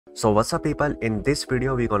So what's up people, in this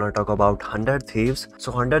video we're gonna talk about 100 Thieves.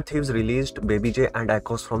 So 100 Thieves released BabyJ and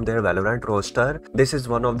Eccles from their Valorant roster. This is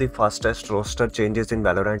one of the fastest roster changes in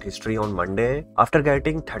Valorant history on Monday. After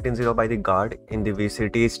getting 13-0 by the guard in the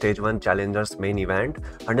VCT Stage 1 Challengers main event,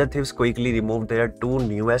 100 Thieves quickly removed their two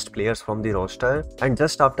newest players from the roster. And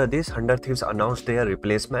just after this, 100 Thieves announced their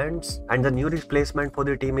replacements. And the new replacement for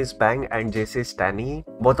the team is Bang and jcStani.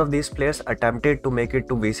 Both of these players attempted to make it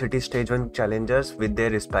to VCT Stage 1 Challengers with their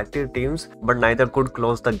respective teams, but neither could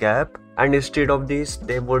close the gap, and instead of this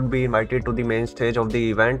they would be invited to the main stage of the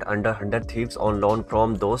event under 100 Thieves on loan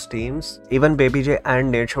from those teams. Even BabyJ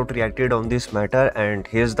and Nadeshot reacted on this matter, and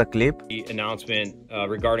here's the clip. The announcement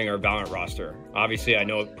regarding our VALORANT roster. Obviously, I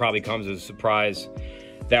know it probably comes as a surprise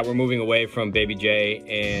that we're moving away from BabyJ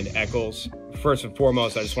and Eccles. First and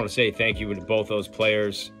foremost, I just want to say thank you to both those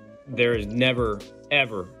players. There is never,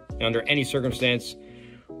 ever, under any circumstance,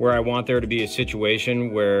 where I want there to be a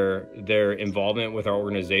situation where their involvement with our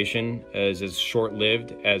organization is as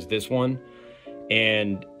short-lived as this one.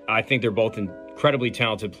 And I think they're both incredibly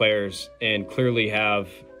talented players and clearly have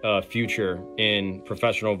a future in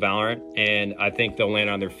professional Valorant. And I think they'll land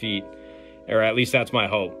on their feet, or at least that's my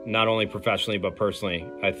hope, not only professionally, but personally.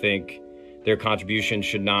 I think their contribution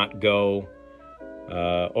should not go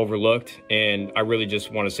overlooked. And I really just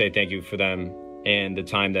want to say thank you for them and the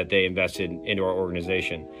time that they invested into our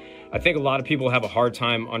organization. I think a lot of people have a hard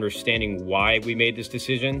time understanding why we made this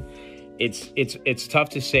decision. It's tough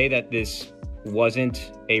to say that this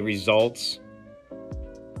wasn't a results-based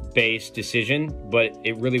decision, but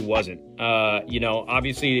it really wasn't. You know,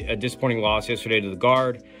 obviously a disappointing loss yesterday to the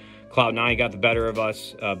guard. Cloud9 got the better of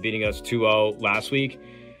us, beating us 2-0 last week.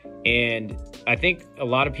 And I think a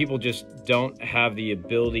lot of people just don't have the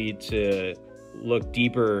ability to look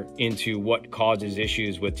deeper into what causes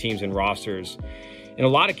issues with teams and rosters. In a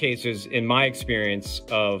lot of cases, in my experience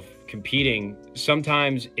of competing,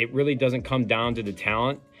 sometimes it really doesn't come down to the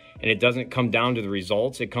talent and it doesn't come down to the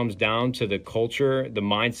results. It comes down to the culture, the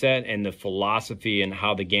mindset, and the philosophy and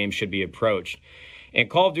how the game should be approached. And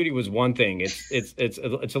Call of Duty was one thing. It's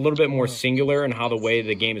a little bit more singular in how the way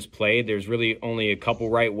the game is played. There's really only a couple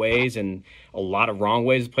right ways and a lot of wrong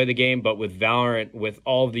ways to play the game. But with Valorant, with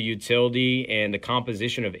all of the utility and the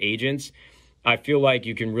composition of agents, I feel like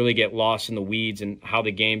you can really get lost in the weeds and how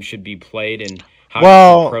the game should be played and how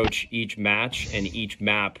you approach each match and each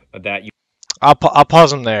map that you. I'll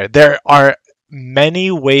pause them there. There are many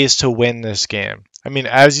ways to win this game. I mean,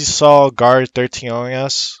 as you saw, Guard 13-0ing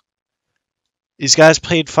us. These guys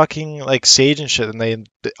played fucking like Sage and shit, and they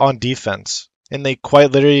on defense, and they quite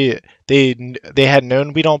literally they had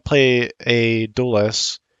known we don't play a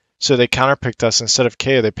duelist, so they counterpicked us instead of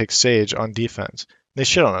KO. They picked Sage on defense. They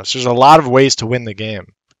shit on us. There's a lot of ways to win the game.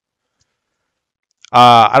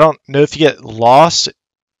 I don't know if you get lost,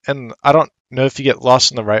 and I don't know if you get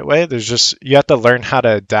lost in the right way. There's just you have to learn how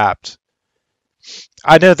to adapt.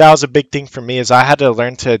 I know that was a big thing for me, is I had to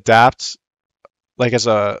learn to adapt. Like as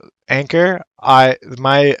a anchor,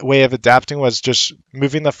 my way of adapting was just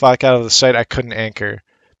moving the fuck out of the site I couldn't anchor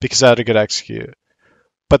because I had a good execute.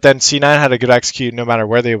 But then C9 had a good execute no matter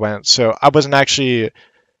where they went, so I wasn't actually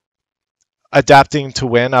adapting to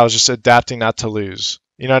win. I was just adapting not to lose.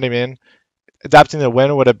 You know what I mean? Adapting to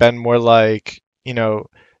win would have been more like, you know,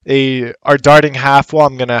 they are darting half wall.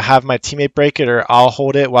 I'm gonna have my teammate break it, or I'll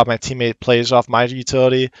hold it while my teammate plays off my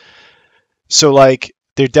utility. So like.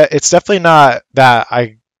 It's definitely not that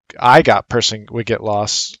I got personally would get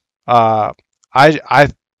lost. I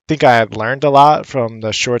think I had learned a lot from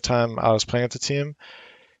the short time I was playing with the team,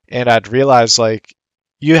 and I'd realized like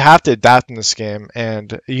you have to adapt in this game,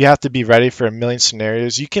 and you have to be ready for a million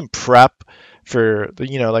scenarios. You can prep for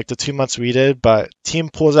like the 2 months we did, but team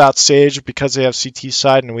pulls out Sage because they have CT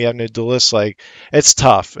side and we have no duelists. Like it's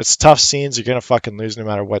tough. It's tough scenes. You're gonna fucking lose no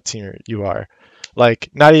matter what team you are.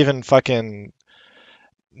 Like not even fucking.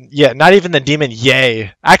 Yeah, not even the demon.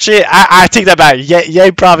 Yay! Actually, I take that back.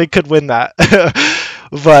 Yay probably could win that,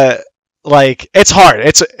 but like it's hard.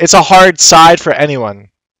 It's a hard side for anyone.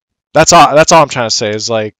 That's all I'm trying to say is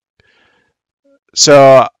like.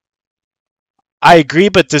 So, I agree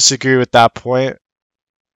but disagree with that point.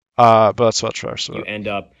 But that's what you end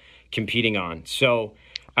up competing on. So.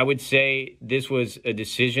 I would say this was a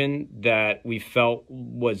decision that we felt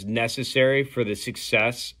was necessary for the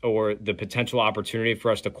success or the potential opportunity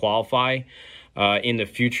for us to qualify in the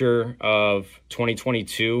future of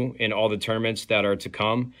 2022 in all the tournaments that are to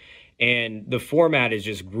come. And the format is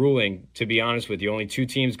just grueling, to be honest with you. Only 2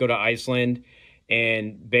 teams go to Iceland.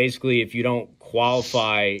 And basically, if you don't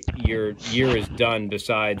qualify, your year is done,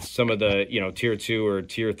 besides some of the, tier 2 or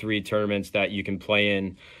tier 3 tournaments that you can play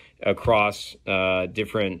in across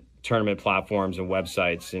different tournament platforms and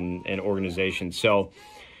websites and organizations. So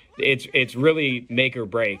it's really make or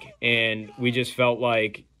break. And we just felt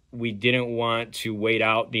like we didn't want to wait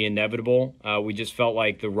out the inevitable. We just felt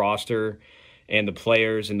like the roster and the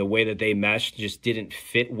players and the way that they meshed just didn't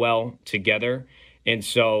fit well together. And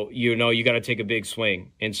so, you got to take a big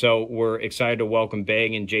swing. And so we're excited to welcome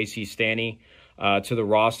Beg and jcStani to the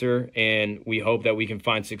roster, and we hope that we can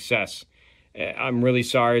find success. I'm really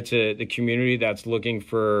sorry to the community that's looking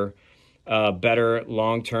for a better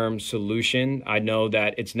long-term solution. I know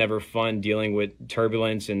that it's never fun dealing with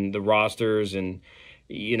turbulence and the rosters, and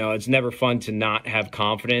it's never fun to not have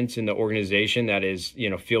confidence in the organization that is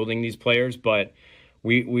fielding these players. But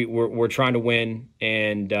we're trying to win,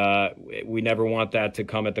 and we never want that to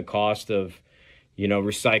come at the cost of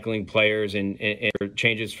recycling players and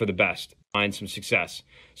changes for the best. Find some success.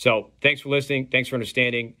 So thanks for listening. Thanks for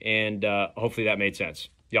understanding. And hopefully that made sense.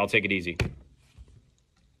 Y'all take it easy.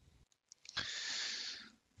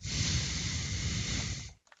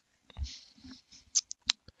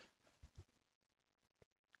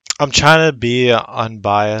 I'm trying to be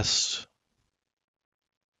unbiased.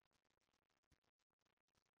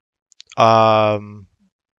 I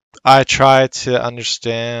try to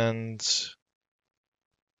understand.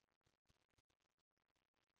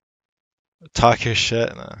 Talk your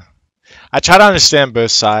shit. No. I try to understand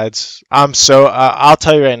both sides. I'll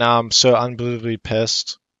tell you right now, I'm so unbelievably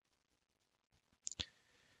pissed.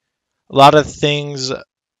 A lot of things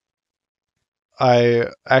I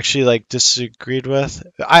actually disagreed with.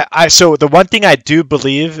 So the one thing I do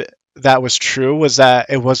believe that was true was that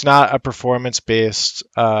it was not a performance-based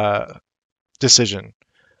decision.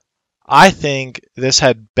 I think this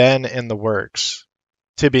had been in the works,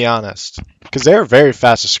 to be honest, because they were very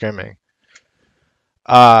fast at scrimming.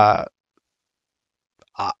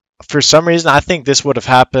 For some reason, I think this would have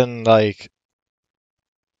happened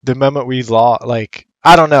the moment we lost.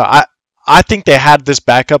 I don't know. I think they had this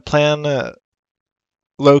backup plan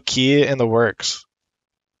low key in the works,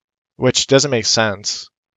 which doesn't make sense.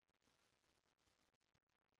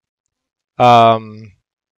 So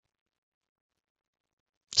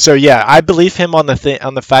yeah, I believe him on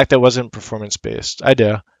the fact that it wasn't performance based. I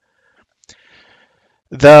do.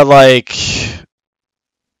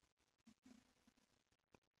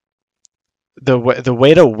 The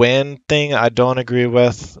way to win thing, I don't agree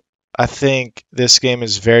with. I think this game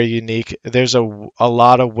is very unique. There's a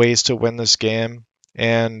lot of ways to win this game,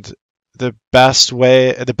 and the best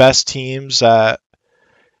teams that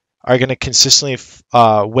are going to consistently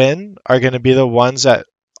win are going to be the ones that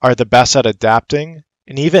are the best at adapting.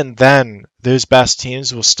 And even then, those best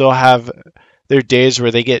teams will still have their days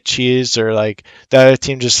where they get cheesed, or the other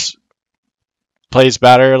team just plays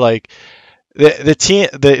better.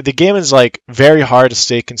 The game is very hard to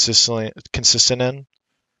stay consistent in,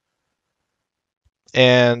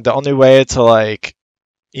 and the only way to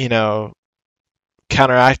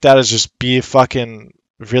counteract that is just be fucking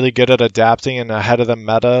really good at adapting and ahead of the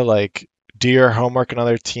meta. Do your homework on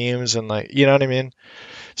other teams, and you know what I mean.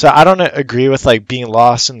 So I don't agree with being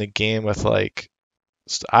lost in the game with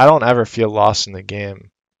I don't ever feel lost in the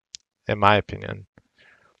game, in my opinion.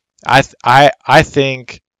 I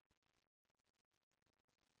think.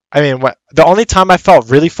 I mean, the only time I felt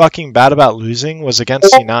really fucking bad about losing was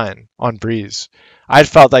against C9 on Breeze. I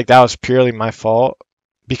felt like that was purely my fault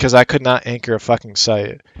because I could not anchor a fucking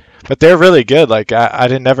site. But they're really good. I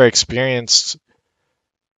never experienced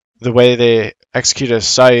the way they execute a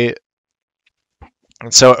site,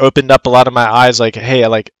 and so it opened up a lot of my eyes. Hey,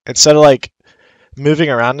 instead of moving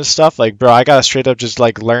around and stuff, bro, I gotta straight up just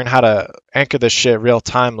learn how to anchor this shit real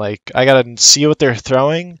time. I gotta see what they're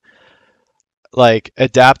throwing.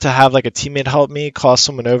 Adapt to have a teammate help me, call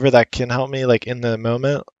someone over that can help me in the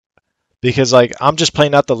moment, because I'm just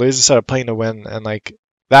playing out to lose instead of playing to win, and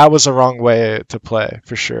that was the wrong way to play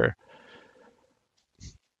for sure.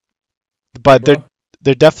 But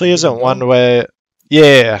there definitely isn't one way.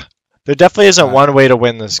 Yeah, there definitely isn't one way to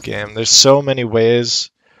win this game. There's so many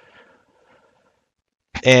ways,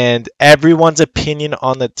 and everyone's opinion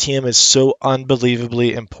on the team is so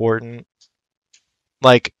unbelievably important.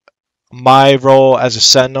 My role as a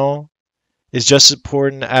sentinel is just as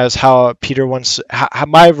important as how Peter wants.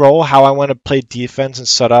 My role, how I want to play defense and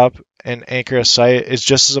set up and anchor a site, is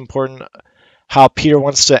just as important how Peter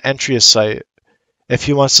wants to entry a site. If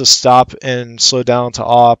he wants to stop and slow down to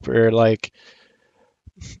op, or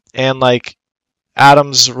and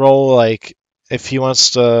Adam's role, if he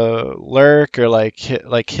wants to lurk or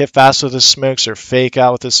hit fast with his smokes or fake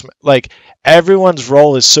out with his everyone's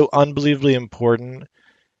role is so unbelievably important.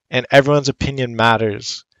 And everyone's opinion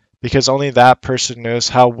matters, because only that person knows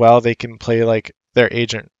how well they can play like their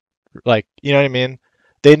agent. Like, you know what I mean?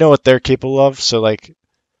 They know what they're capable of, so like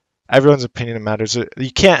everyone's opinion matters.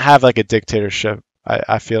 You can't have like a dictatorship.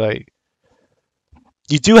 I feel like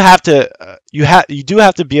you do have to you do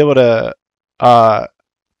have to be able to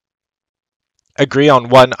agree on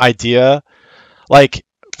one idea. Like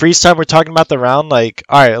freeze time, we're talking about the round. Like,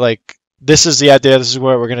 all right, like this is the idea. This is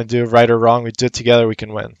what we're gonna do. Right or wrong, we do it together. We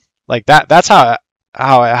can win. Like that. That's how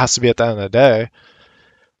it has to be at the end of the day.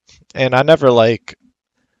 And I never like.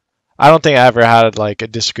 I don't think I ever had like a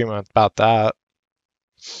disagreement about that.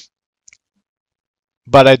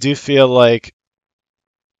 But I do feel like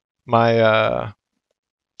my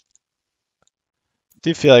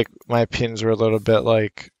my opinions were a little bit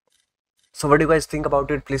like. So what do you guys think about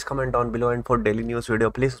it? Please comment down below, and for daily news video,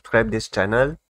 please subscribe this channel.